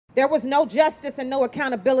There was no justice and no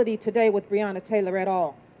accountability today with Breonna Taylor at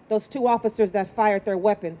all. Those two officers that fired their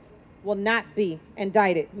weapons will not be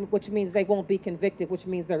indicted, which means they won't be convicted, which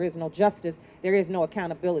means there is no justice, there is no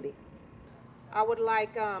accountability. I would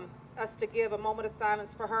like us to give a moment of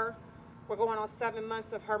silence for her. We're going on 7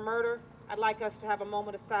 months of her murder. I'd like us to have a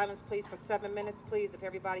moment of silence, please, for 7 minutes, please, if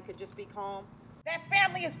everybody could just be calm. That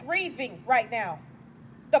family is grieving right now.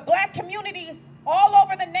 The black communities all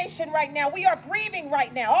over the nation right now, we are grieving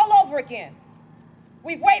right now, all over again.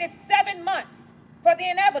 We've waited 7 months for the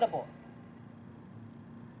inevitable.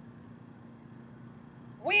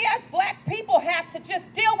 We as black people have to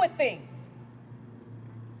just deal with things.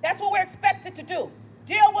 That's what we're expected to do.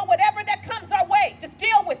 Deal with whatever that comes our way. Just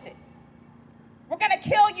deal with it. We're gonna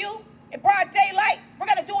kill you in broad daylight. We're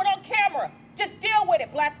gonna do it on camera. Just deal with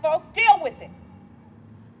it, black folks. Deal with it.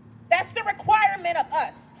 That's the requirement of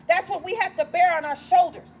us. That's what we have to bear on our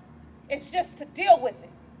shoulders. It's just to deal with it.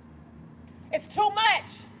 It's too much.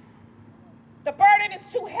 The burden is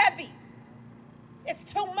too heavy. It's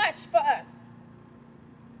too much for us.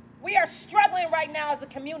 We are struggling right now as a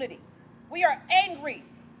community. We are angry.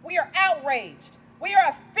 We are outraged. We are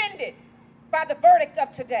offended by the verdict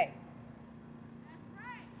of today.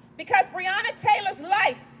 Because Breonna Taylor's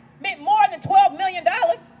life meant more than $12 million.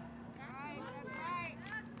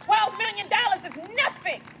 $12 million is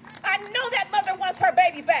nothing. I know that mother wants her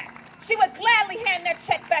baby back. She would gladly hand that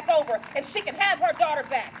check back over if she can have her daughter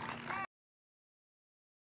back.